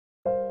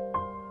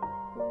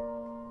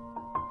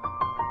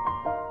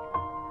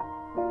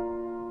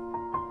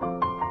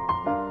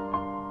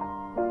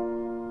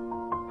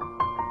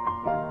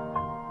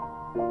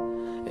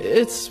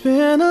It's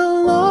been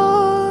a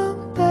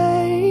long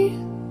day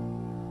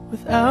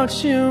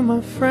without you,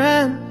 my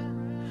friend,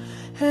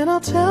 and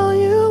I'll tell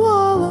you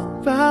all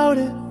about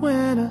it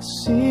when I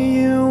see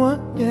you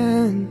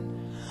again.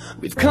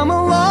 We've come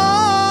a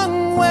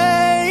long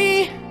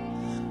way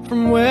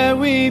from where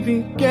we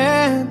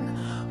began.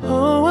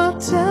 Oh, I'll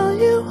tell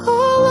you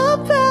all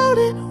about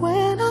it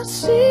when I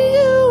see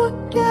you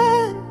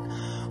again.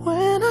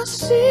 When I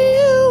see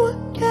you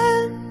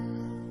again.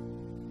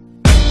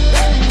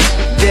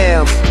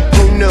 Damn,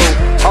 who knew?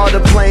 All the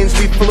planes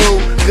we flew,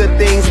 good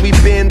things we've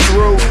been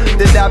through,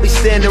 that I'll be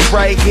standing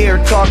right here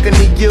talking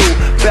to you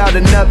about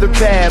another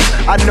path.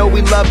 I know we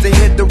love to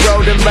hit the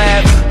road and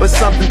laugh, but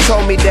something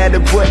told me that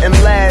it wouldn't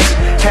last.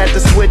 Had to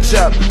switch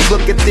up,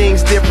 look at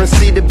things different,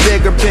 see the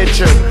bigger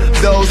picture.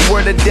 Those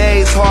were the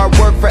days, hard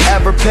work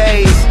forever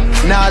pays.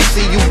 Now I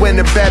see you in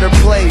a better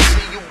place.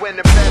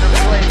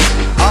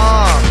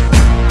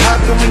 How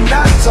can we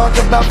not talk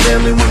about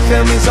family when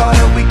family's all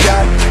that we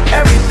got?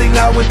 Everything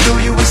I went through,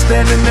 you were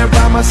standing there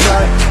by my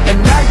side, and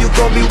now you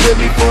gon' be with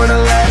me for the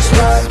last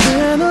ride. It's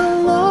been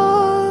a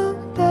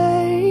long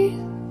day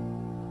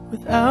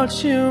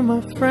without you,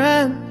 my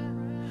friend,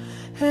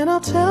 and I'll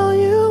tell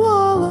you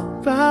all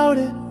about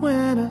it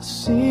when I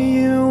see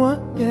you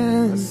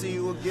again.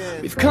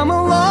 We've come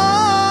a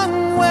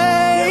long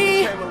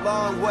way,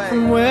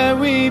 from where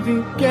we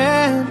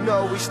began.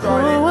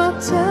 Oh,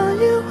 I'll tell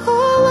you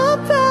all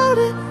about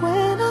it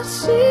when I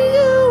see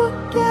you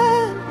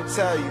again.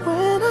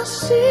 When I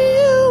see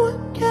you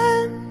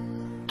again.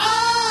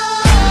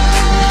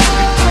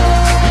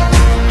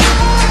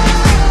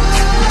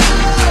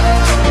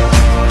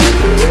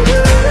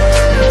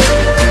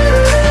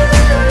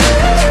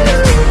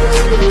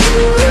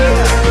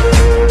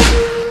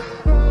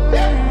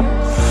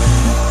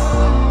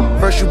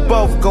 First you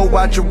both go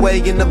out your way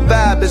and the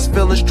vibe is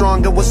feeling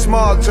strong, and what's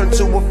small turn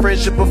to a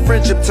friendship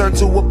turn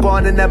to a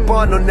bond, and that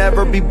bond will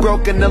never be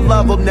broken, the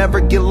love will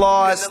never get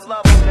lost.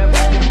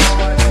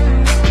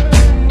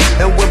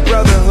 And when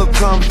brotherhood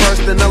come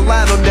first, then the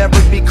line will never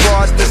be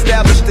crossed.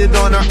 Established it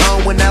on our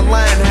own when that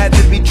line had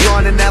to be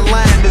drawn, and that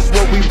line is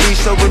what we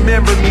reach, so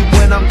remember me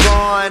when I'm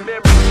gone.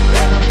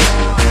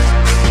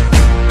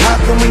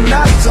 How can we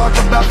not talk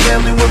about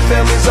family when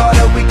family's all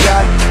that we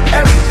got?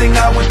 Everything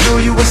I went through,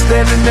 you were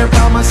standing there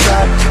by my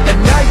side, and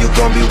now you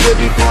gon' be with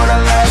me for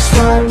the last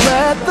ride.